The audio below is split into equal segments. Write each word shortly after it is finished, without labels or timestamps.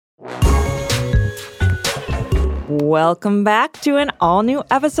Welcome back to an all-new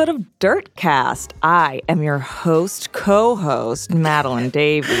episode of Dirtcast. I am your host, co-host, Madeline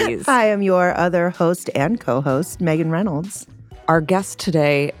Davies. I am your other host and co-host, Megan Reynolds. Our guest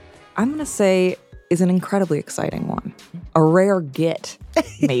today, I'm going to say, is an incredibly exciting one. A rare get,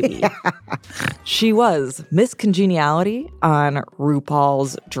 maybe. Yeah. She was Miss Congeniality on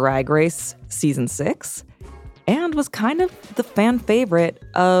RuPaul's Drag Race Season 6 and was kind of the fan favorite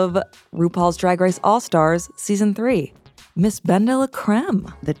of RuPaul's Drag Race All-Stars Season 3. Miss Ben de la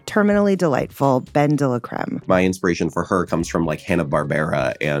Creme. The terminally delightful Ben de la Creme. My inspiration for her comes from like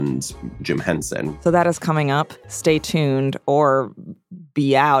Hanna-Barbera and Jim Henson. So that is coming up. Stay tuned or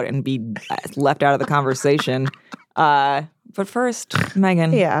be out and be left out of the conversation. But first,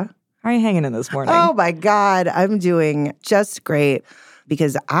 Megan. Yeah. How are you hanging in this morning? Oh my God, I'm doing just great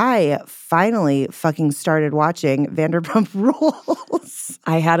because I finally fucking started watching Vanderpump Rules.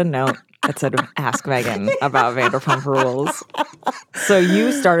 I had a note that said, ask Megan about Vanderpump Rules. So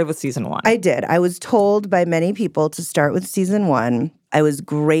you started with season 1. I did. I was told by many people to start with season 1. I was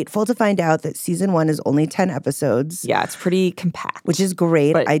grateful to find out that season 1 is only 10 episodes. Yeah, it's pretty compact. Which is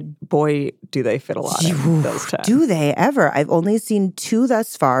great. But boy, do they fit a lot in those 10. Do they ever? I've only seen 2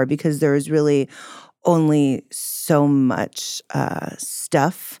 thus far because there is really only so much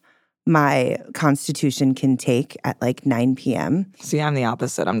stuff my constitution can take at like 9 p.m. See, I'm the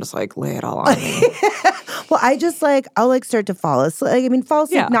opposite. I'm just like, lay it all on me. Well, I just I'll fall asleep. Fall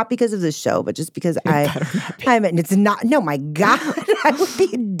asleep not because of the show, but just because it's not, no, my God, I would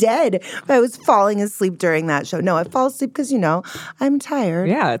be dead if I was falling asleep during that show. No, I fall asleep because, I'm tired.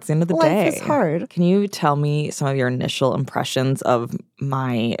 Yeah, it's the end of the day. Life is hard. Can you tell me some of your initial impressions of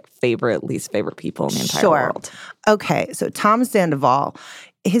my favorite, least favorite people in the entire world? Okay, so Tom Sandoval.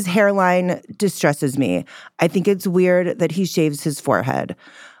 His hairline distresses me. I think it's weird that he shaves his forehead.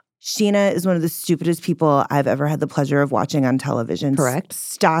 Sheena is one of the stupidest people I've ever had the pleasure of watching on television. Correct.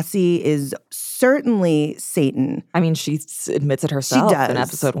 Stassi is certainly Satan. I mean, she admits it herself in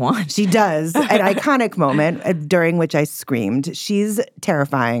episode 1. She does. An iconic moment during which I screamed. She's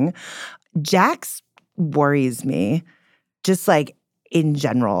terrifying. Jax worries me, just like in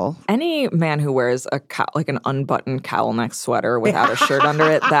general. Any man who wears an unbuttoned cowl neck sweater without a shirt under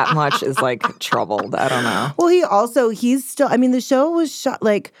it that much is like troubled. I don't know. Well, he's still, the show was shot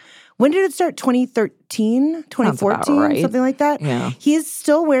when did it start? 2013, 2014, right. Something like that? Yeah. He is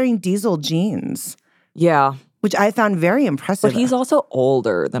still wearing diesel jeans. Yeah. Which I found very impressive. But he's also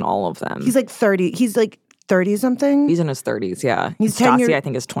older than all of them. He's like 30. He's like 30-something. He's in his 30s, yeah. He's Stassi, I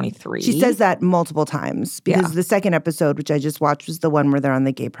think, is 23. She says that multiple times because the second episode, which I just watched, was the one where they're on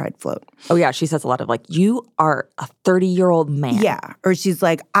the gay pride float. Oh, yeah. She says a lot of you are a 30-year-old man. Yeah. Or she's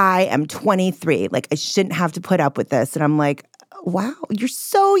like, I am 23. I shouldn't have to put up with this. And I'm like, wow, you're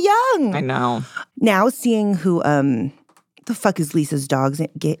so young. I know. Now seeing who, the fuck is Lisa's dog?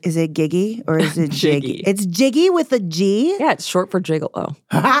 Is it Giggy or is it Jiggy? It's Jiggy with a G? Yeah, it's short for Gigolo.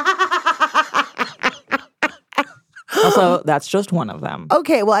 Also, that's just one of them.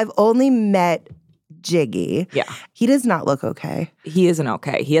 Okay, well, I've only met Jiggy. Yeah. He does not look okay. He isn't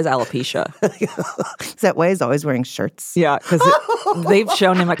okay. He has alopecia. Is that why he's always wearing shirts? Yeah, because they've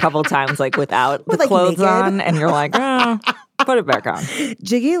shown him a couple times without the clothes naked on, and you're like, oh, put it back on.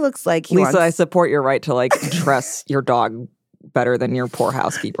 Jiggy looks like he Lisa, I support your right to dress your dog better than your poor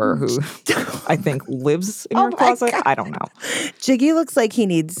housekeeper who I think lives in your closet. God. I don't know. Jiggy looks like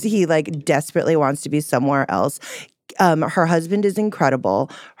he desperately wants to be somewhere else. Her husband is incredible.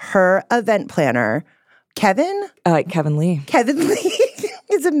 Her event planner, Kevin Lee. Kevin Lee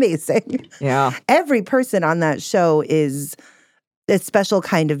is amazing. Yeah. Every person on that show is a special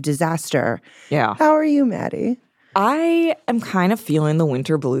kind of disaster. Yeah. How are you, Maddie? I am kind of feeling the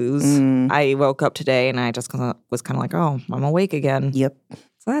winter blues. I woke up today and I just was kind of like, oh, I'm awake again. Yep.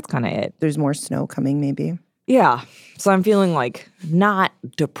 So that's kind of it. There's more snow coming, maybe. Yeah. So I'm feeling not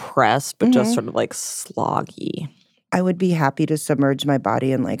depressed, but just sort of sloggy. I would be happy to submerge my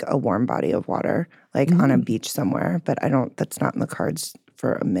body in a warm body of water, on a beach somewhere, but that's not in the cards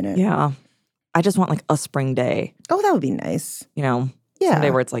for a minute. Yeah. I just want a spring day. Oh, that would be nice. Yeah.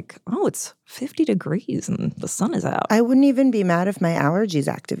 Someday where it's it's 50 degrees and the sun is out. I wouldn't even be mad if my allergies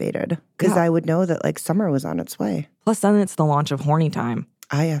activated because I would know that summer was on its way. Plus then it's the launch of Horny Time.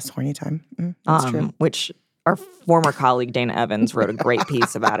 Ah, yes, Horny Time. That's true. Which our former colleague Dana Evans wrote a great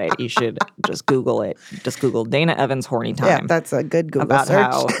piece about it. You should just Google it. Just Google Dana Evans Horny Time. Yeah, that's a good Google about search.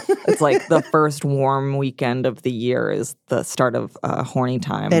 How it's the first warm weekend of the year is the start of Horny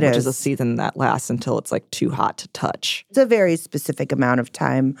Time, which is a season that lasts until it's too hot to touch. It's a very specific amount of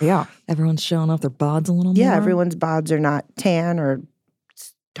time. Yeah. Everyone's showing off their bods a little more. Yeah, everyone's bods are not tan or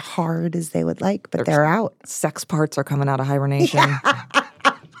hard as they would like, but they're out. Sex parts are coming out of hibernation.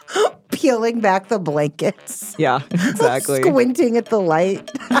 Peeling back the blankets. Yeah, exactly. Squinting at the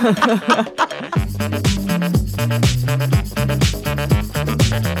light.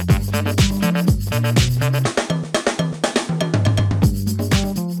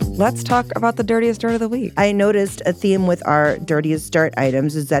 Let's talk about the dirtiest dirt of the week. I noticed a theme with our dirtiest dirt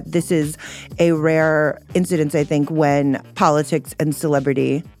items is that this is a rare incidence, I think, when politics and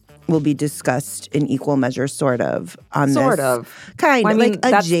celebrity will be discussed in equal measure, sort of, on sort this. of. Kind well, of, I mean,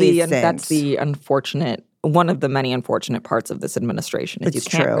 like adjacent. That's the unfortunate, one of the many unfortunate parts of this administration is It's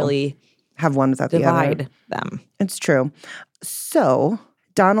you can't true. Really have one without the other. Divide them. It's true. So,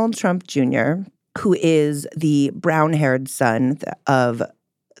 Donald Trump Jr., who is the brown-haired son of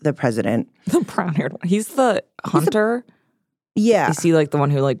the president. The brown-haired one. He's the hunter. Yeah. Is he like the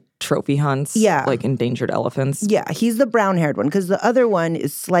one who like trophy hunts? Yeah. Like endangered elephants? Yeah, he's the brown-haired one because the other one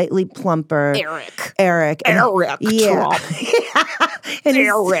is slightly plumper. Eric. And Trump. And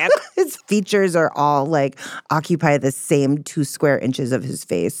his features are all like occupy the same 2 square inches of his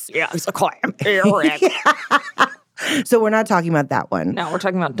face. Yeah, he's a clam. Eric. So we're not talking about that one. No, we're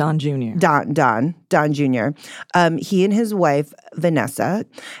talking about Don Jr. Don Jr. He and his wife, Vanessa,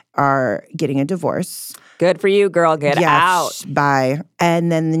 are getting a divorce. Good for you, girl. Get out. Bye.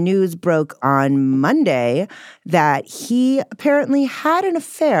 And then the news broke on Monday that he apparently had an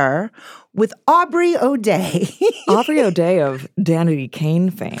affair with Aubrey O'Day. Aubrey O'Day of Danity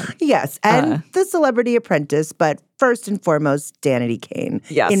Kane fame. Yes, and The Celebrity Apprentice, but first and foremost, Danity Kane,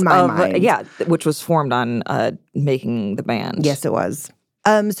 in my mind. Yeah, which was formed on Making the Band. Yes, it was.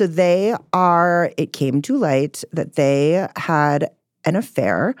 So it came to light that they had an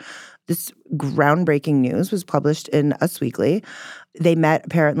affair. This groundbreaking news was published in Us Weekly. They met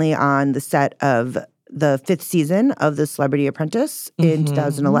apparently on the set of the 5th season of The Celebrity Apprentice in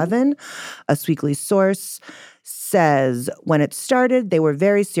 2011. Us Weekly source says when it started, they were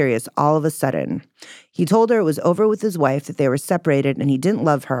very serious all of a sudden. He told her it was over with his wife, that they were separated and he didn't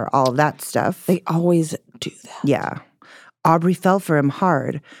love her, all of that stuff. They always do that. Yeah. Aubrey fell for him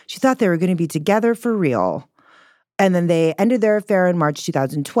hard. She thought they were going to be together for real. And then they ended their affair in March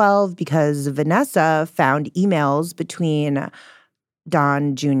 2012 because Vanessa found emails between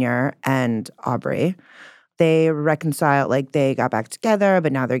Don Jr. and Aubrey. They reconciled, like they got back together,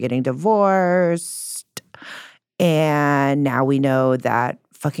 but now they're getting divorced. And now we know that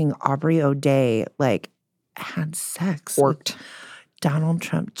fucking Aubrey O'Day, like, had sex with Donald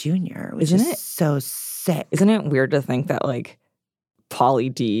Trump Jr., which is so sick. Isn't it weird to think that, like,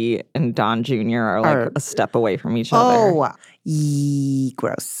 Pauly D and Don Jr. are like a step away from each other? Oh,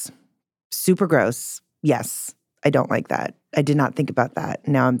 gross. Super gross. Yes. I don't like that. I did not think about that.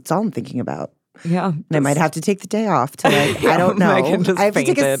 Now it's all I'm thinking about. Yeah. And I might have to take the day off to like, I don't know. I have to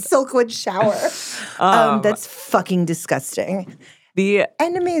take a Silkwood shower. That's fucking disgusting.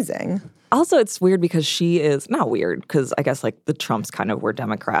 And amazing. Also, it's weird because she is, not weird, because I guess like the Trumps kind of were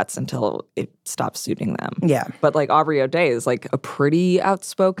Democrats until it stopped suiting them. Yeah. But like Aubrey O'Day is like a pretty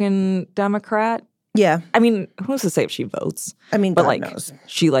outspoken Democrat. Yeah. I mean, who's to say if she votes? I mean, but God like knows.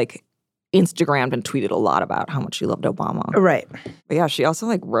 She like Instagrammed and tweeted a lot about how much she loved Obama. Right. But yeah, she also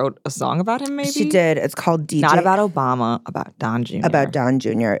like wrote a song about him, maybe? She did. It's called DJ. Not about Obama, about Don Jr. About Don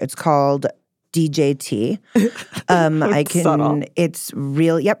Jr. It's called DJT. Subtle. It's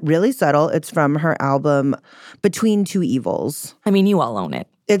really subtle. It's from her album Between Two Evils. I mean, you all own it.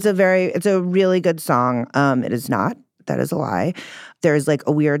 It's a really good song. It is not. That is a lie. There's like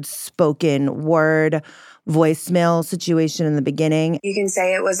a weird spoken word voicemail situation in the beginning. You can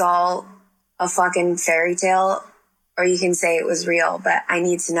say it was all a fucking fairy tale, or you can say it was real, but I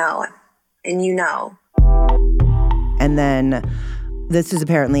need to know. And you know. And then this is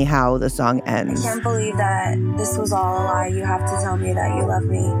apparently how the song ends. I can't believe that this was all a lie. You have to tell me that you love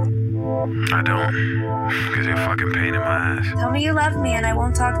me. I don't, because you're a fucking pain in my ass. Tell me you love me and I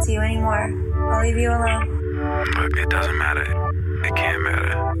won't talk to you anymore. I'll leave you alone. Look, it doesn't matter. It can't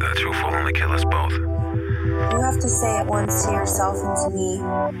matter. The truth will only kill us both. You have to say it once to yourself and to me,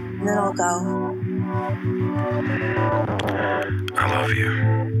 and then I'll go. I love you.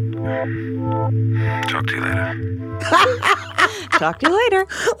 Talk to you later. Talk to you later.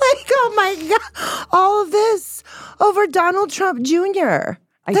 Like, oh my God. All of this over Donald Trump Jr.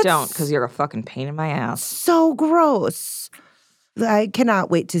 I don't, because you're a fucking pain in my ass. So gross. I cannot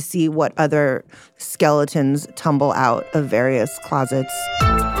wait to see what other skeletons tumble out of various closets.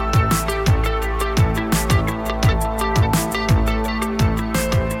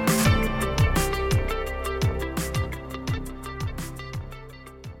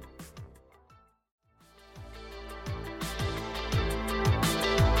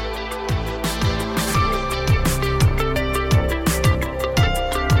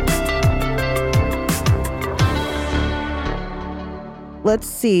 let's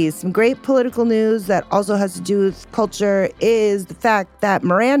see. Some great political news that also has to do with culture is the fact that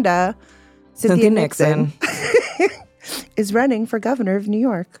Miranda, Cynthia Nixon, is running for governor of New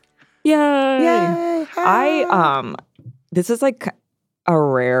York. Yay! Yay! This is like a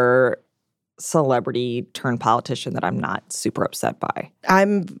rare celebrity turned politician that I'm not super upset by.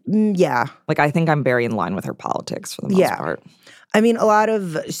 Like, I think I'm very in line with her politics for the most part. I mean,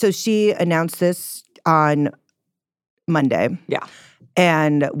 so she announced this on Monday. Yeah.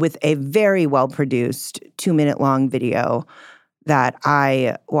 And with a very well-produced 2-minute long video that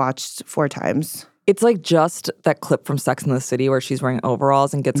I watched 4 times. It's like just that clip from Sex and the City where she's wearing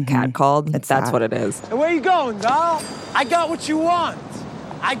overalls and gets catcalled. That's what it is. And where you going, doll? I got what you want.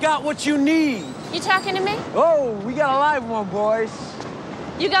 I got what you need. You talking to me? Oh, we got a live one, boys.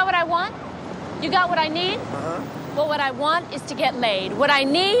 You got what I want? You got what I need? Uh-huh. Well, what I want is to get laid. What I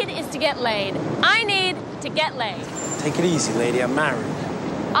need is to get laid. I need to get laid. Take it easy, lady. I'm married.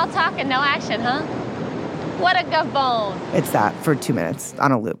 All talk and no action, huh? What a gabone. It's that for 2 minutes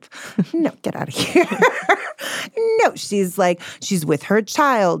on a loop. No, get out of here. No, she's with her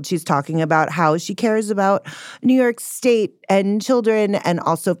child. She's talking about how she cares about New York State and children and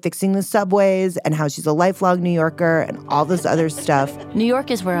also fixing the subways and how she's a lifelong New Yorker and all this other stuff. New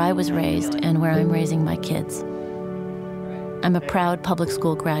York is where I was raised and where I'm raising my kids. I'm a proud public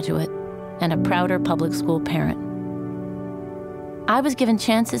school graduate and a prouder public school parent. I was given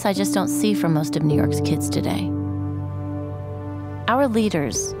chances I just don't see from most of New York's kids today. Our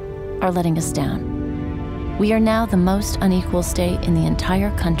leaders are letting us down. We are now the most unequal state in the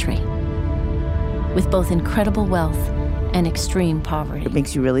entire country, with both incredible wealth and extreme poverty. It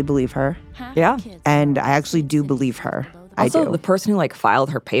makes you really believe her. Yeah. And I actually do believe her. Also, I do. The person who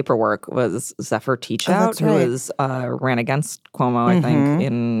filed her paperwork was Zephyr Teachout, who ran against Cuomo, I think,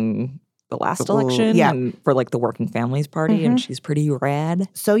 in the last election and for the Working Families Party, and she's pretty rad.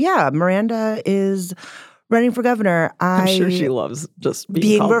 So Miranda is running for governor. I'm sure she loves just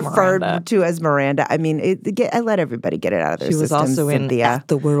being referred Miranda. to as Miranda. I mean, I let everybody get it out of their system. She was also Cynthia. in At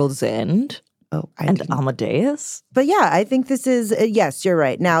the World's End. Oh, and Amadeus. But I think this is, yes, you're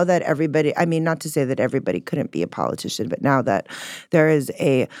right. Now that everybody, I mean, not to say that everybody couldn't be a politician, but now that there is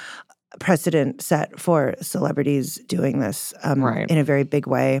a precedent set for celebrities doing this in a very big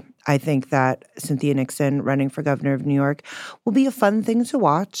way, I think that Cynthia Nixon running for governor of New York will be a fun thing to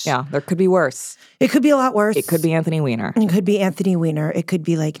watch. Yeah, there could be worse. It could be a lot worse. It could be Anthony Weiner. It could be Anthony Weiner. It could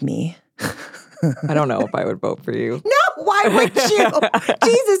be like me. I don't know if I would vote for you. No, why would you?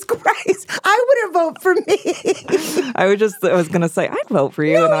 Jesus Christ. I wouldn't vote for me. I was going to say, I'd vote for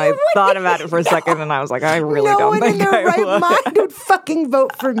you. No, and I thought about it for a second and I was like, I really don't think I would. No one in their right mind would fucking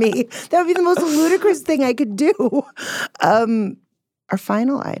vote for me. That would be the most ludicrous thing I could do. Our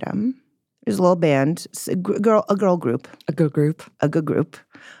final item is a little band, a girl group. A good group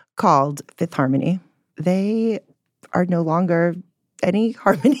called Fifth Harmony. They are no longer any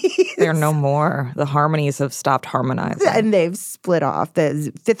harmonies. There are no more. The harmonies have stopped harmonizing. And they've split off.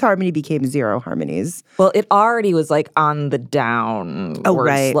 The Fifth Harmony became Zero Harmonies. Well, it already was on the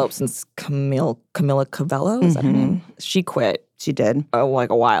downward slope since Camila Cabello, is that her name? She quit. She did. A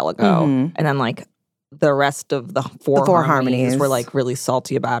while ago. And then the rest of the four harmonies were really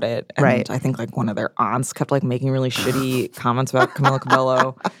salty about it. And I think one of their aunts kept making really shitty comments about Camila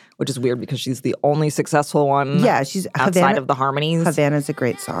Cabello, which is weird because she's the only successful one. Yeah, she's outside of the harmonies. Havana's a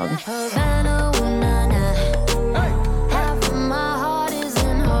great song.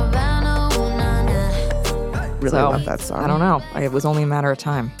 Really love that song. I don't know. It was only a matter of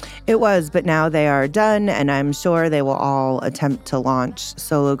time. It was, but now they are done, and I'm sure they will all attempt to launch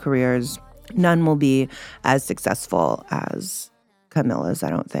solo careers. None will be as successful as Camila's, I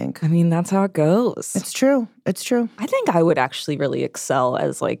don't think. I mean, that's how it goes. It's true. It's true. I think I would actually really excel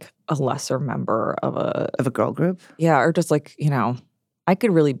as a lesser member of a girl group. Yeah, or just I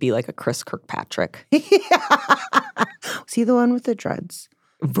could really be a Chris Kirkpatrick. Was he the one with the dreads?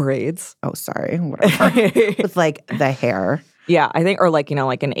 Braids. Oh, sorry. Whatever. With the hair. Yeah, I think, or an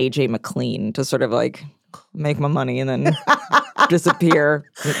AJ McLean to sort of make my money and then disappear.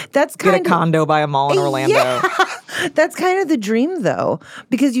 That's get a condo by a mall in Orlando. Yeah. That's kind of the dream, though,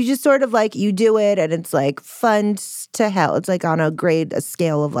 because you just sort of you do it and it's fun to hell. It's on a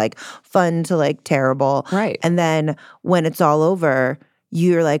scale of fun to terrible. Right. And then when it's all over,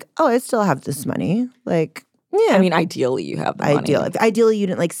 you're oh, I still have this money. Yeah. I mean, ideally you have the money. Ideally you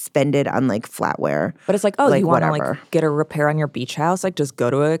didn't spend it on flatware. But it's you want to get a repair on your beach house? Just go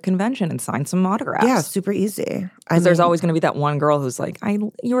to a convention and sign some autographs. Yeah, super easy. Because there's always going to be that one girl who's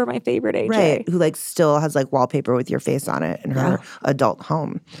you were my favorite, AJ. Right, who still has wallpaper with your face on it in her adult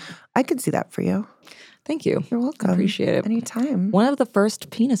home. I could see that for you. Thank you. You're welcome. I appreciate it. Anytime. One of the first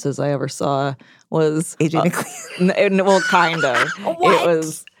penises I ever saw was AJ McLean. Well, kind of.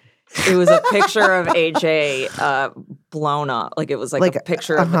 It was a picture of AJ blown up. Like, it was like a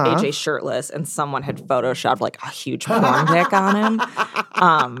picture of AJ shirtless, and someone had photoshopped like a huge porn dick on him.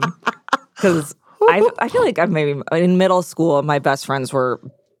 Because I feel like I've maybe in middle school, my best friends were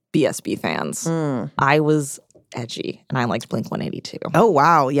BSB fans. I was edgy, and I liked Blink-182. Oh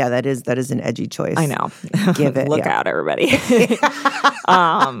wow, yeah, that is an edgy choice. I know. Give it. Look out, everybody.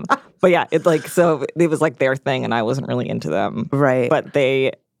 But yeah, it was like their thing, and I wasn't really into them. Right. But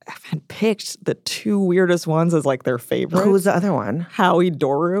they had picked the two weirdest ones as like their favorite. Who was the other one? Howie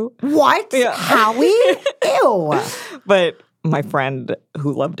Doru. What? Yeah. Howie? Ew. But my friend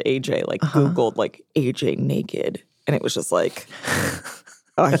who loved AJ Googled like AJ naked, and it was just like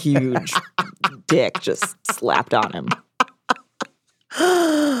a huge dick just slapped on him.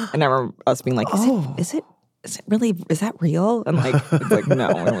 And I remember us being like, is it really, is that real? And like, it's like, no,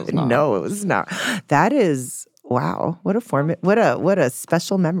 it was not. No, it was not. That is, wow. What a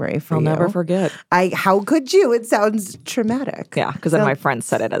special memory for you. I'll never forget. How could you? It sounds traumatic. Yeah, because then my friend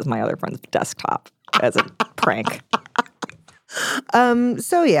set it as my other friend's desktop as a prank.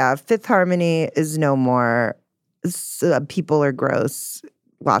 So yeah, Fifth Harmony is no more. People are gross.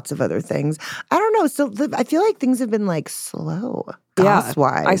 Lots of other things. I don't know. So I feel like things have been like slow.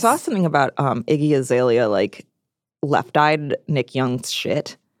 Goss-wise. I saw something about Iggy Azalea like left-eyed Nick Young's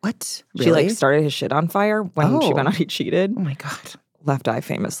shit. What? She Really? like started his shit on fire when she found out he cheated. Oh my God. Left Eye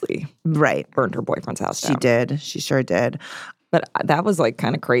famously burned her boyfriend's house down. She did. She sure did. But that was like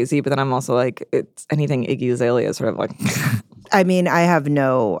kind of crazy. But then I'm also like, it's anything Iggy Azalea is sort of like. I mean, I have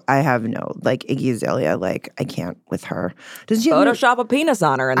no, like Iggy Azalea, like I can't with her. Doesn't she Photoshop a penis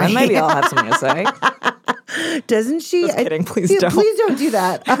on her, and then maybe I'll have something to say. Doesn't she? Just kidding. Please don't. Please don't do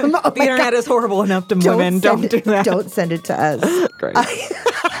that. The internet is horrible enough to women. Don't do that. Don't send it to us. Great.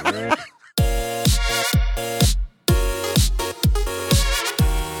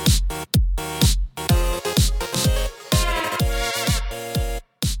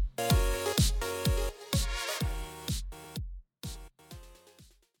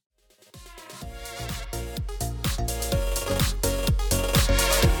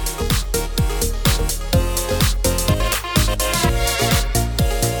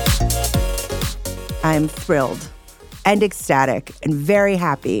 I'm thrilled and ecstatic and very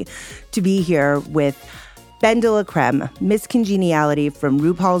happy to be here with Ben de la Creme, Miss Congeniality from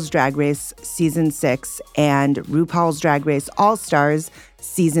RuPaul's Drag Race Season 6 and RuPaul's Drag Race All-Stars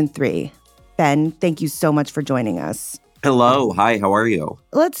Season 3. Ben, thank you so much for joining us. Hello. Hi, how are you?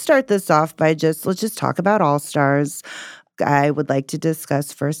 Let's start this off by let's just talk about All-Stars. I would like to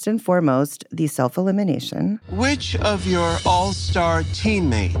discuss first and foremost the self-elimination. Which of your all-star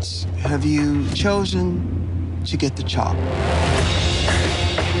teammates have you chosen to get the chop?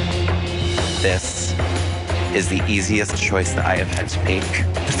 This is the easiest choice that I have had to make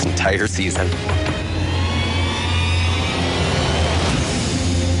this entire season.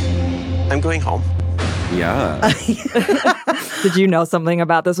 I'm going home. Yeah. Did you know something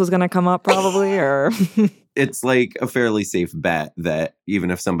about this was going to come up probably, or? It's like a fairly safe bet that even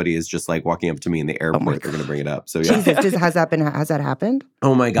if somebody is just like walking up to me in the airport, they're going to bring it up. So yeah. Jesus, has that happened?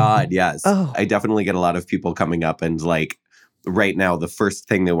 Oh my God, yes. Oh. I definitely get a lot of people coming up and like right now, the first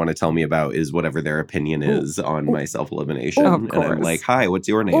thing they want to tell me about is whatever their opinion is on my self-elimination. Of and course. I'm like, hi, what's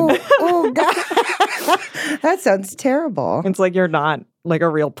your name? Oh God. That sounds terrible. It's like you're not like a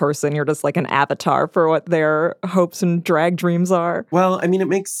real person. You're just like an avatar for what their hopes and drag dreams are. Well, I mean, it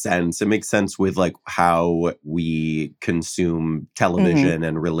makes sense. It makes sense with like how we consume television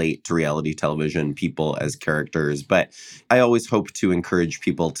and relate to reality television, people as characters. But I always hope to encourage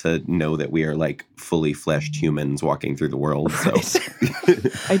people to know that we are like fully fleshed humans walking through the world. Right. So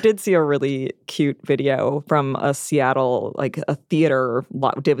I did see a really cute video from a Seattle, like a theater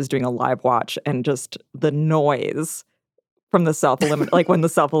was doing a live watch, and just the noise from the self-elimination, like when the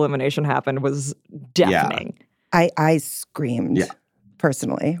self-elimination happened, was deafening. Yeah. I screamed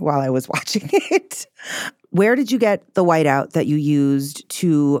personally while I was watching it. Where did you get the whiteout that you used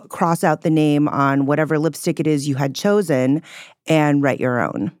to cross out the name on whatever lipstick it is you had chosen and write your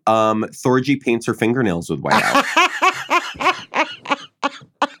own? Thorgy paints her fingernails with whiteout.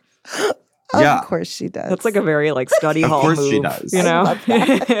 Of course she does. That's like a very like study hall move. Of course she does. You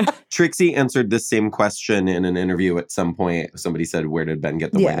know? Trixie answered this same question in an interview at some point. Somebody said, where did Ben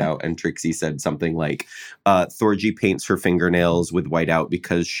get the whiteout? And Trixie said something like, Thorgy paints her fingernails with whiteout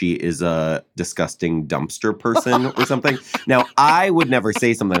because she is a disgusting dumpster person or something. Now, I would never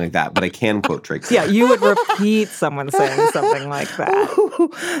say something like that, but I can quote Trixie. Yeah, you would repeat someone saying something like that. Ooh,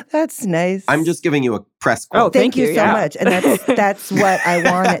 that's nice. I'm just giving you a press quote. Oh, thank you so much. And that's what I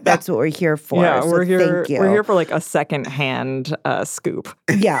wanted. That's what we're here for. Yeah, so we're here. Thank you. We're here for like a secondhand scoop.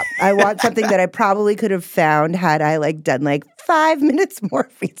 Yeah, I want something that I probably could have found had I like done like 5 minutes more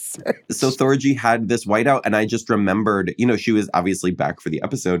research. So Thorgy had this whiteout, and I just remembered, you know, she was obviously back for the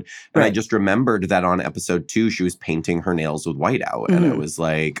episode, and I just remembered that on episode 2, she was painting her nails with whiteout, and I was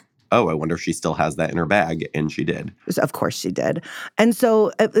like, oh, I wonder if she still has that in her bag. And she did. Of course she did. And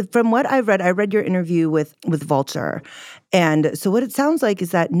so from what I read your interview with Vulture. And so what it sounds like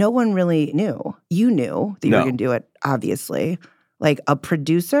is that no one really knew. You knew that you were going to do it, obviously. Like a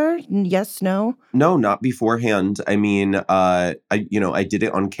producer? Yes, no? No, not beforehand. I mean, I did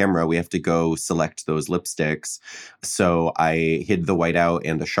it on camera. We have to go select those lipsticks. So I hid the whiteout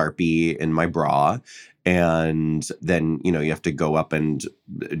and a Sharpie in my bra. And then, you have to go up and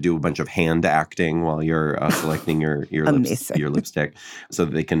do a bunch of hand acting while you're selecting your lipstick so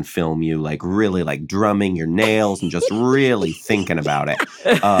that they can film you like really like drumming your nails and just really thinking about it.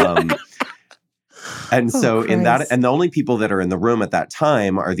 And so in that, and the only people that are in the room at that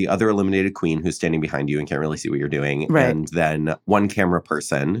time are the other eliminated queen who's standing behind you and can't really see what you're doing. Right. And then one camera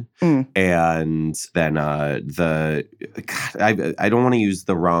person. And then I don't want to use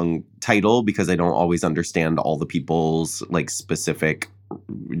the wrong title because I don't always understand all the people's like specific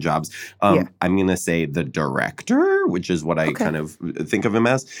jobs. I'm going to say the director, which is what I kind of think of him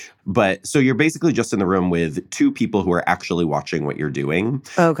as. But so you're basically just in the room with 2 people who are actually watching what you're doing.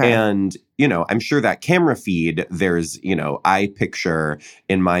 Okay. And, I'm sure that camera feed, there's, I picture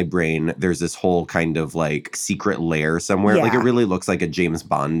in my brain, there's this whole kind of like secret lair somewhere. Yeah. Like it really looks like a James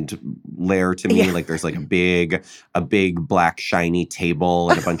Bond lair to me. Like there's like a big black shiny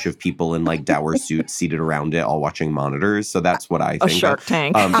table and a bunch of people in like dour suits seated around it all watching monitors. So that's what I think. A Shark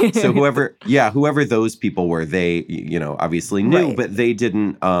Tank. So whoever those people were, they, obviously knew, but they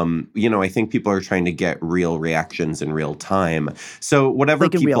didn't, I think people are trying to get real reactions in real time. So whatever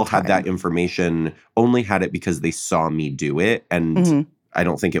like people had that information only had it because they saw me do it. And I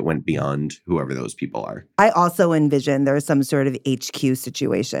don't think it went beyond whoever those people are. I also envision there's some sort of HQ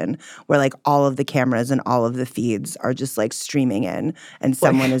situation where like all of the cameras and all of the feeds are just like streaming in and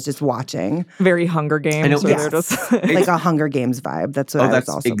someone is just watching. Very Hunger Games. Like a Hunger Games vibe. That's what I was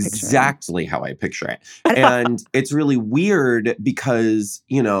also picturing. Exactly how I picture it. And it's really weird because,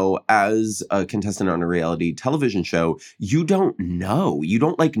 as a contestant on a reality television show, you don't know. You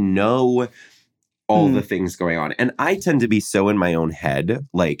don't like know all the things going on. And I tend to be so in my own head,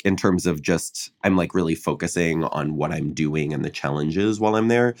 like in terms of just, I'm like really focusing on what I'm doing and the challenges while I'm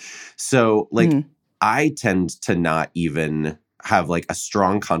there. So like I tend to not even have like a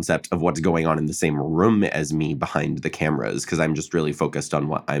strong concept of what's going on in the same room as me behind the cameras because I'm just really focused on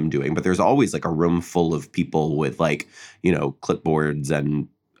what I'm doing. But there's always like a room full of people with like, clipboards and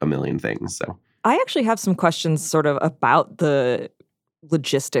a million things. So I actually have some questions sort of about the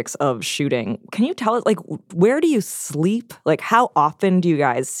logistics of shooting. Can you tell us, like, where do you sleep? Like, how often do you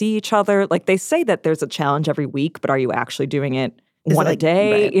guys see each other? Like, they say that there's a challenge every week, but are you actually doing it one a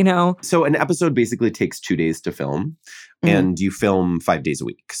day, So an episode basically takes 2 days to film. And you film 5 days a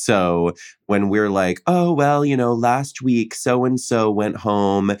week. So when we're like, oh, well, last week so-and-so went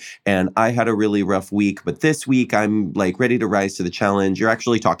home and I had a really rough week, but this week I'm like ready to rise to the challenge. You're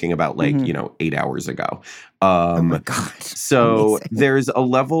actually talking about like, 8 hours ago. Oh my God. So there's a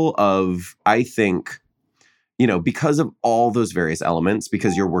level of, I think, because of all those various elements,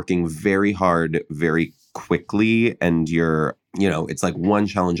 because you're working very hard, very quickly, and you're, it's like one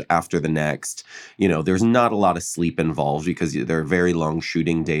challenge after the next. There's not a lot of sleep involved because there are very long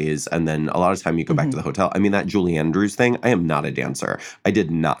shooting days. And then a lot of time you go back to the hotel. I mean, that Julie Andrews thing, I am not a dancer. I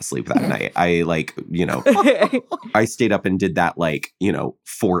did not sleep that night. I like, I stayed up and did that like,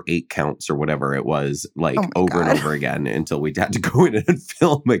 4 8 counts or whatever it was, like over and over again until we had to go in and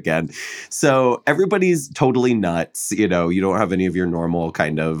film again. So everybody's totally nuts. You don't have any of your normal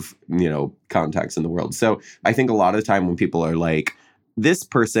kind of, contacts in the world. So I think a lot of the time when people are like, this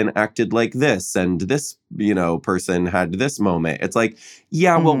person acted like this and this, person had this moment. It's like,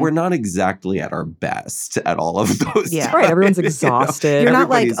 well, we're not exactly at our best at all of those times. Right, everyone's exhausted. You're not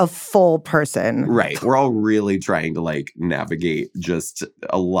like a full person. Right. We're all really trying to like navigate just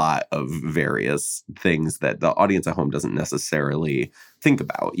a lot of various things that the audience at home doesn't necessarily think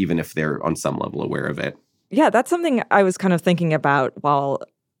about, even if they're on some level aware of it. Yeah, that's something I was kind of thinking about while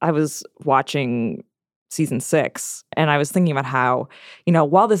I was watching season 6. And I was thinking about how,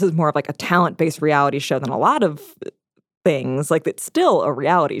 while this is more of like a talent-based reality show than a lot of things, like it's still a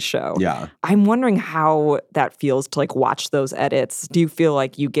reality show. Yeah. I'm wondering how that feels to like watch those edits. Do you feel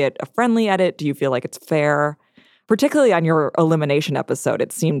like you get a friendly edit? Do you feel like it's fair? Particularly on your elimination episode,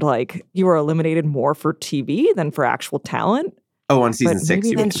 it seemed like you were eliminated more for TV than for actual talent. Oh, on season 6,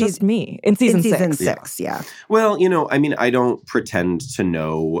 maybe that's just me. In season 6, yeah. Well, I don't pretend to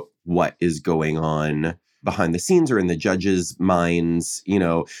know what is going on behind the scenes or in the judges' minds.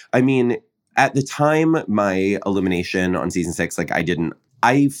 At the time, my elimination on season 6,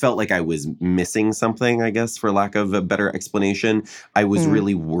 I felt like I was missing something, I guess, for lack of a better explanation. I was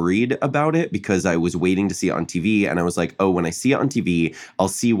really worried about it because I was waiting to see it on TV. And I was like, when I see it on TV, I'll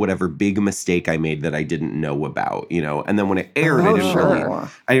see whatever big mistake I made that I didn't know about, And then when it aired, I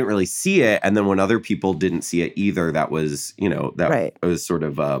didn't really see it. And then when other people didn't see it either, that was, was sort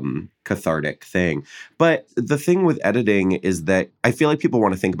of cathartic thing. But the thing with editing is that I feel like people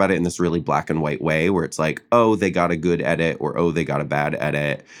want to think about it in this really black and white way where it's like, they got a good edit or they got a bad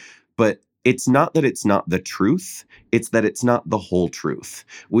edit. But it's not that it's not the truth. It's that it's not the whole truth.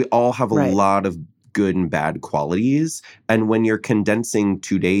 We all have a lot of good and bad qualities. And when you're condensing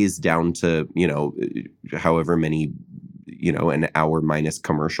 2 days down to, however many, an hour minus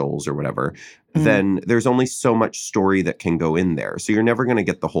commercials or whatever, then there's only so much story that can go in there. So you're never going to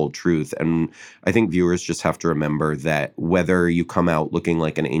get the whole truth. And I think viewers just have to remember that whether you come out looking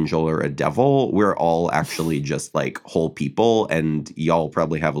like an angel or a devil, we're all actually just like whole people. And y'all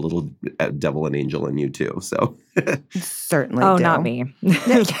probably have a little devil and angel in you too. So certainly do. Not me.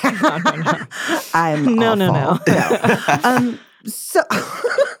 No. I'm No.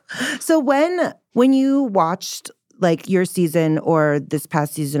 So when you watched like your season or this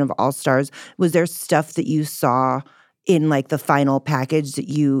past season of All Stars, was there stuff that you saw in like the final package that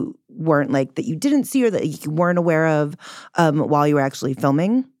you weren't like, that you didn't see or that you weren't aware of while you were actually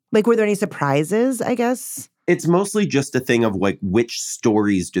filming? Like, were there any surprises, I guess? It's mostly just a thing of like, which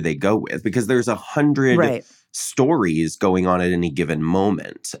stories do they go with? Because there's 100 stories going on at any given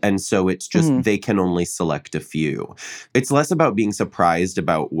moment. And so it's just, they can only select a few. It's less about being surprised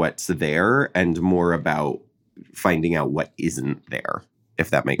about what's there and more about finding out what isn't there,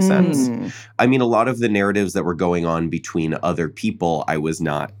 if that makes sense. I mean, a lot of the narratives that were going on between other people, I was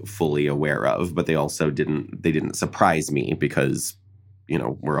not fully aware of, but they also didn't surprise me because,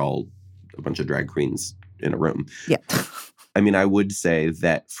 we're all a bunch of drag queens in a room. Yeah. I mean, I would say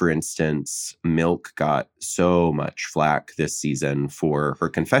that, for instance, Milk got so much flack this season for her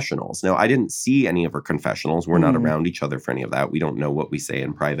confessionals. Now, I didn't see any of her confessionals. We're not around each other for any of that. We don't know what we say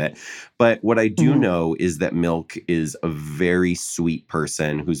in private. But what I do know is that Milk is a very sweet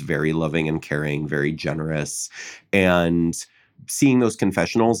person who's very loving and caring, very generous. And seeing those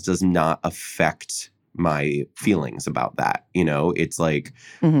confessionals does not affect my feelings about that. It's like,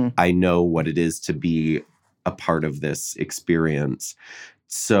 I know what it is to be a part of this experience.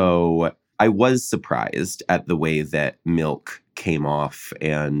 So I was surprised at the way that Milk came off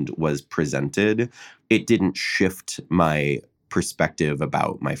and was presented. It didn't shift my perspective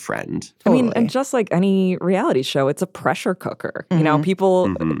about my friend. I mean, and just like any reality show, it's a pressure cooker.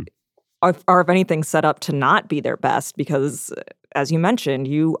 People are, if anything, set up to not be their best because, as you mentioned,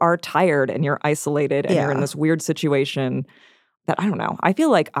 you are tired and you're isolated and you're in this weird situation that, I don't know, I feel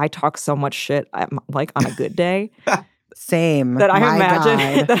like I talk so much shit, like on a good day. Same. That I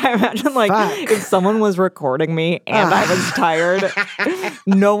imagine like if someone was recording me and I was tired,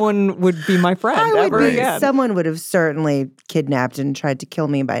 no one would be my friend ever again. Someone would have certainly kidnapped and tried to kill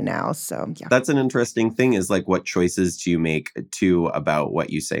me by now. So yeah. That's an interesting thing is like what choices do you make too about what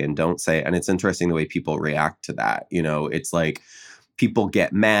you say and don't say. And it's interesting the way people react to that. It's like people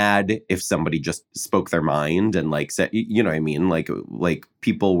get mad if somebody just spoke their mind and like said, what I mean? Like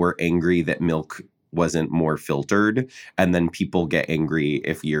people were angry that Milk wasn't more filtered. And then people get angry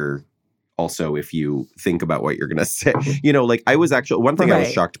if you think about what you're going to say. Like I was actually, one thing I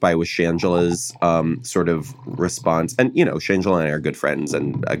was shocked by was Shangela's sort of response. And, Shangela and I are good friends.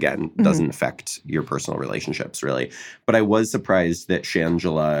 And again, doesn't affect your personal relationships really. But I was surprised that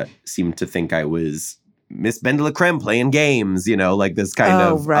Shangela seemed to think I was Miss Ben de la Creme playing games, you know, like this kind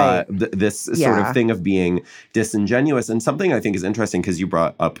of this sort of thing of being disingenuous. And something I think is interesting because you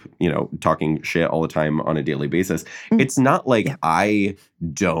brought up, you know, talking shit all the time on a daily basis. It's not like I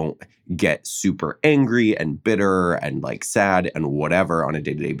don't get super angry and bitter and like sad and whatever on a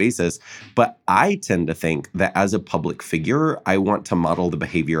day-to-day basis. But I tend to think that as a public figure, I want to model the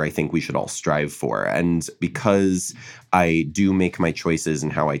behavior I think we should all strive for. And because I do make my choices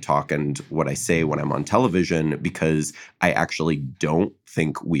in how I talk and what I say when I'm on television, because I actually don't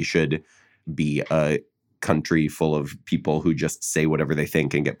think we should be a country full of people who just say whatever they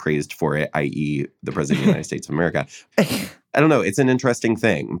think and get praised for it, i.e. the President of the United States of America. I don't know. It's an interesting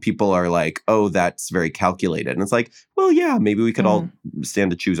thing. People are like, oh, that's very calculated. And it's like, well, yeah, maybe we could all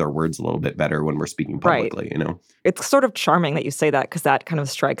stand to choose our words a little bit better when we're speaking publicly, you know? It's sort of charming that you say that because that kind of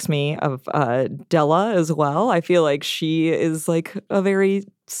strikes me of Della as well. I feel like she is like a very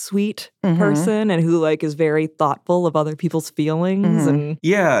sweet person and who like is very thoughtful of other people's feelings. And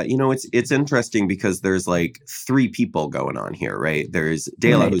yeah, you know, it's interesting because there's like three people going on here, right? There's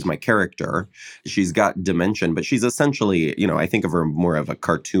Dela, who's my character. She's got dimension, but she's essentially, you know, I think of her more of a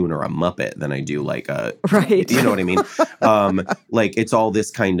cartoon or a Muppet than I do like a, you know what I mean? Like it's all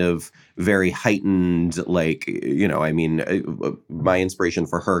this kind of very heightened, like, you know, I mean, my inspiration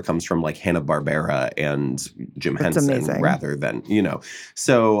for her comes from like Hanna-Barbera and Jim Henson rather than, you know,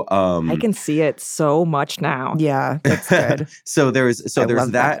 so I can see it so much now. Yeah, that's good. so there's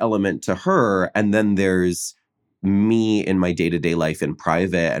that element to her, and then there's me in my day-to-day life in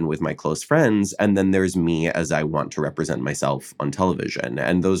private and with my close friends, and then there's me as I want to represent myself on television.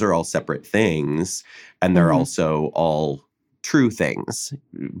 And those are all separate things, and they're also all true things.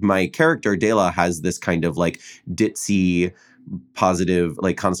 My character, Dela, has this kind of like ditzy, positive,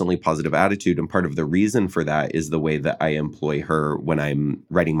 like constantly positive attitude. And part of the reason for that is the way that I employ her when I'm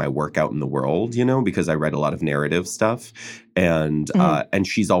writing my work out in the world, you know, because I write a lot of narrative stuff. And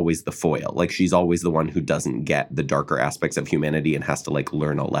she's always the foil. Like she's always the one who doesn't get the darker aspects of humanity and has to like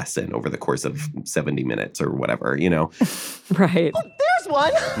learn a lesson over the course of 70 minutes or whatever, you know? Right. Oh, there's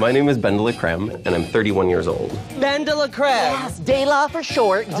one. My name is Ben de la Creme, and I'm 31 years old. Ben de la Creme. Yes, De La for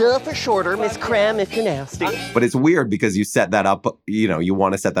short, De for shorter, Miss Creme if you're nasty. But it's weird because you set that up, you know, you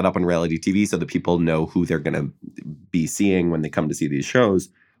want to set that up on reality TV so that people know who they're going to be seeing when they come to see these shows.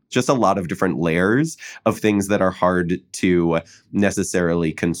 Just a lot of different layers of things that are hard to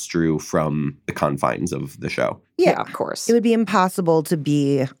necessarily construe from the confines of the show. Yeah, of course. It would be impossible to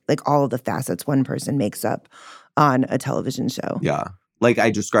be like all of the facets one person makes up on a television show. Yeah. Like I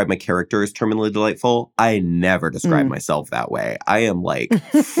describe my character as terminally delightful. I never describe myself that way. I am like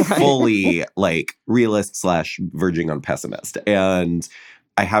fully like realist / verging on pessimist. And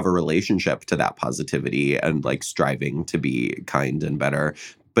I have a relationship to that positivity and like striving to be kind and better.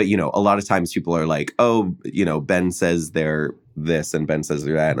 But, you know, a lot of times people are like, oh, you know, Ben says they're this and Ben says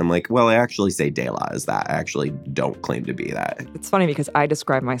they're that. And I'm like, well, I actually say Dela is that. I actually don't claim to be that. It's funny because I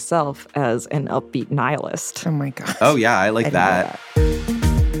describe myself as an upbeat nihilist. Oh, my gosh. Oh, yeah, I like that.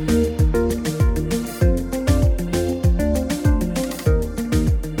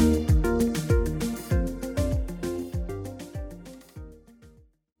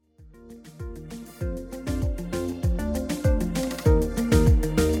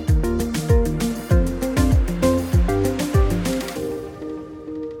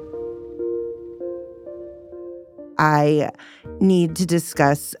 I need to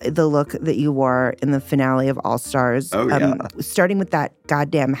discuss the look that you wore in the finale of All Stars. Oh, yeah. Starting with that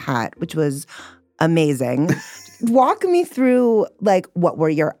goddamn hat, which was amazing. Walk me through, like, what were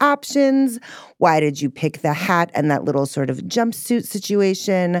your options? Why did you pick the hat and that little sort of jumpsuit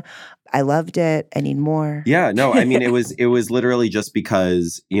situation? I loved it. I need more. Yeah, no, I mean, it was literally just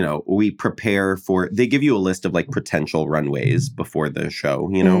because, you know, we prepare for, they give you a list of like potential runways before the show,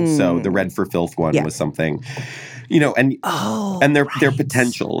 you know? So the Red for Filth one was something, you know, and their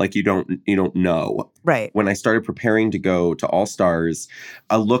potential, like you don't know. Right. When I started preparing to go to All Stars,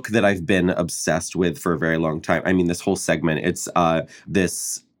 a look that I've been obsessed with for a very long time. I mean, this whole segment, it's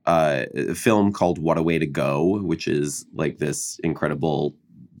this film called What a Way to Go, which is like this incredible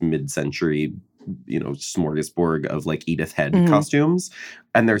mid-century, you know, smorgasbord of like Edith Head costumes.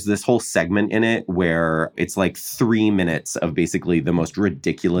 And there's this whole segment in it where it's like 3 minutes of basically the most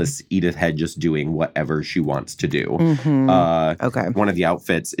ridiculous Edith Head just doing whatever she wants to do. Okay. One of the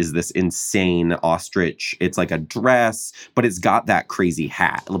outfits is this insane ostrich. It's like a dress, but it's got that crazy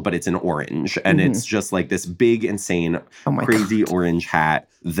hat, but it's an orange. And it's just like this big, insane, crazy orange hat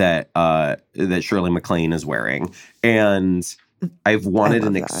that Shirley MacLaine is wearing. And I've wanted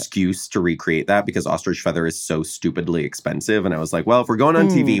an excuse to recreate that because Ostrich Feather is so stupidly expensive. And I was like, well, if we're going on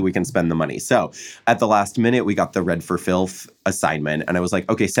TV, we can spend the money. So at the last minute, we got the Red for Filth assignment. And I was like,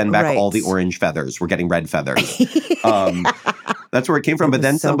 okay, send back all the orange feathers. We're getting red feathers. That's where it came from. But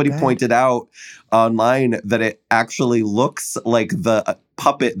then somebody pointed out online that it actually looks like the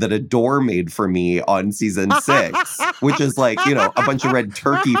puppet that Adore made for me on season 6, which is like, you know, a bunch of red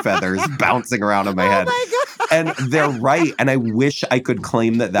turkey feathers bouncing around on my head. And they're right. And I wish I could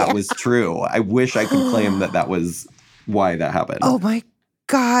claim that that was true. I wish I could claim that that was why that happened. Oh my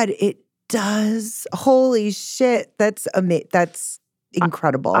God, it does. Holy shit. That's amazing. That's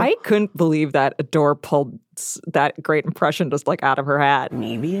incredible. I couldn't believe that Adore pulled that great impression just like out of her hat.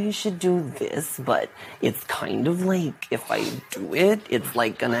 Maybe I should do this, but it's kind of like if I do it, it's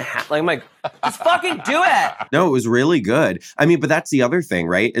like gonna happen. Like I'm like, just fucking do it. No, it was really good. I mean, but that's the other thing,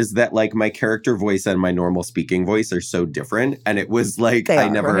 right? Is that like my character voice and my normal speaking voice are so different. And it was like,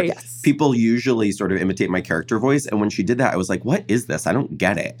 people usually sort of imitate my character voice. And when she did that, I was like, what is this? I don't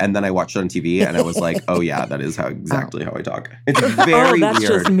get it. And then I watched it on TV and I was like, oh yeah, that is exactly how I talk. It's very that's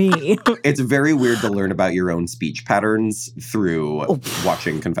weird. Just me. It's very weird to learn about your own speech patterns through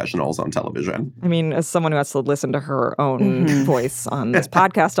watching confessionals on television. I mean, as someone who has to listen to her own voice on this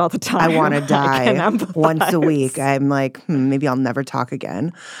podcast all the time, I want to die once a week. I'm like, maybe I'll never talk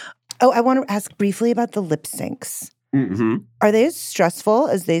again. Oh, I want to ask briefly about the lip syncs. Mm-hmm. Are they as stressful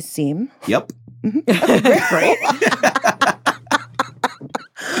as they seem? Yep. Great.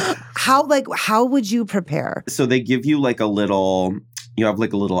 How would you prepare? So they give you like a little, you have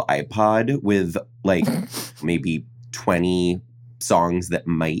like a little iPod with like maybe 20 songs that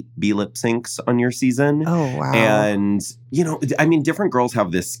might be lip syncs on your season. Oh, wow. And, you know, I mean, different girls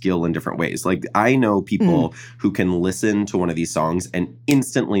have this skill in different ways. Like, I know people who can listen to one of these songs and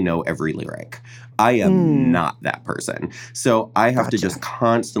instantly know every lyric. I am not that person. So I have to just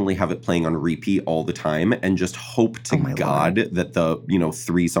constantly have it playing on repeat all the time and just hope to God that the,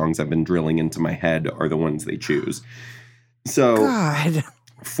 3 songs I've been drilling into my head are the ones they choose. So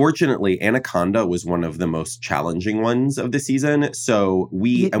fortunately, Anaconda was one of the most challenging ones of the season. So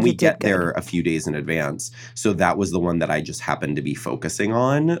we get there a few days in advance. So that was the one that I just happened to be focusing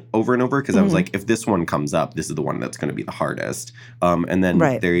on over and over because I was like, if this one comes up, this is the one that's going to be the hardest. And then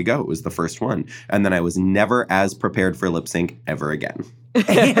there you go. It was the first one. And then I was never as prepared for lip sync ever again.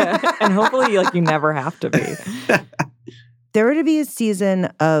 And hopefully you never have to be. There were to be a season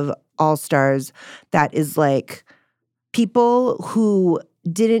of All Stars that is like people who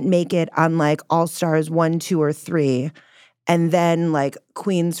didn't make it on like All Stars 1, 2, or 3, and then like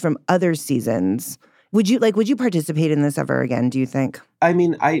queens from other seasons. Would you participate in this ever again, do you think? I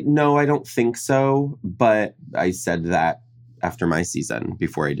mean, I don't think so, but I said that after my season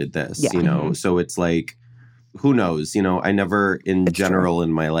before I did this, So it's like, who knows? I never in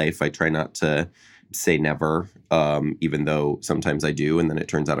my life, I try not to say never, even though sometimes I do, and then it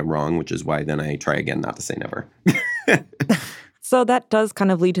turns out I'm wrong, which is why then I try again not to say never. So that does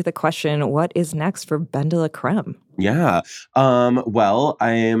kind of lead to the question, what is next for Ben de la Creme? Yeah. Well,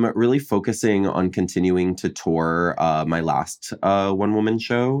 I'm really focusing on continuing to tour my last one-woman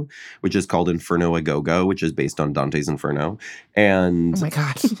show, which is called Inferno A Go-Go, which is based on Dante's Inferno. And oh my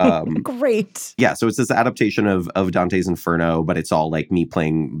God. Great. Yeah, so it's this adaptation of Dante's Inferno, but it's all like me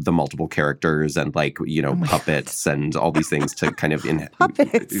playing the multiple characters and like, puppets and all these things to kind of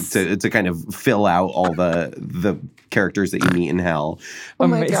to kind of fill out all the characters that you meet in hell. Oh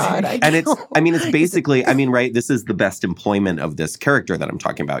my God. It's basically, right, this is the best employment of this character that I'm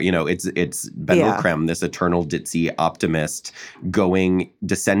talking about. It's Ben de la Creme, this eternal ditzy optimist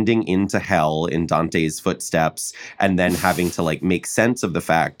descending into hell in Dante's footsteps and then having to like make sense of the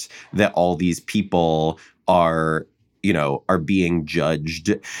fact that all these people are being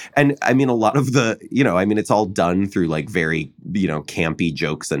judged. And I mean, a lot of it's all done through like very, campy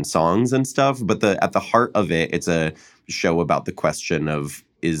jokes and songs and stuff. But at the heart of it, it's a show about the question of,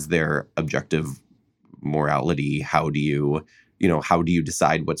 is there objective morality? How do you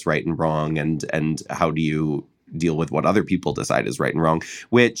decide what's right and wrong? And how do you deal with what other people decide is right and wrong,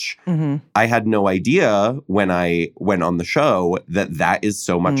 which I had no idea when I went on the show that is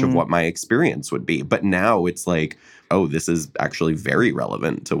so much of what my experience would be. But now it's like, oh, this is actually very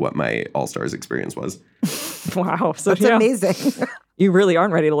relevant to what my All Stars experience was. Wow. So that's amazing. You really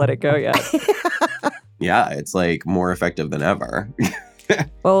aren't ready to let it go yet. Yeah, it's like more effective than ever.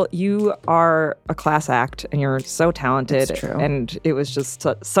 Well, you are a class act and you're so talented. That's true. And it was just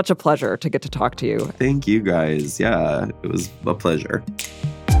such a pleasure to get to talk to you. Thank you guys. Yeah, it was a pleasure.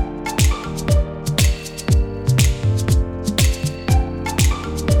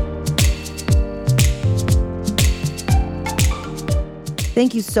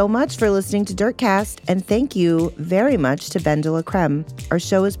 Thank you so much for listening to Dirtcast, and thank you very much to Ben de la Creme. Our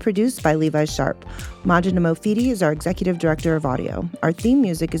show is produced by Levi Sharp. Majid Mofidi is our executive director of audio. Our theme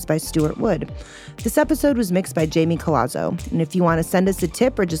music is by Stuart Wood. This episode was mixed by Jamie Colazzo. And if you want to send us a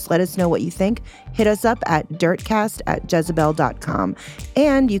tip or just let us know what you think, hit us up at dirtcast@jezebel.com.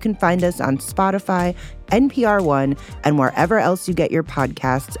 And you can find us on Spotify, NPR One, and wherever else you get your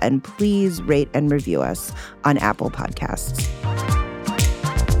podcasts. And please rate and review us on Apple Podcasts.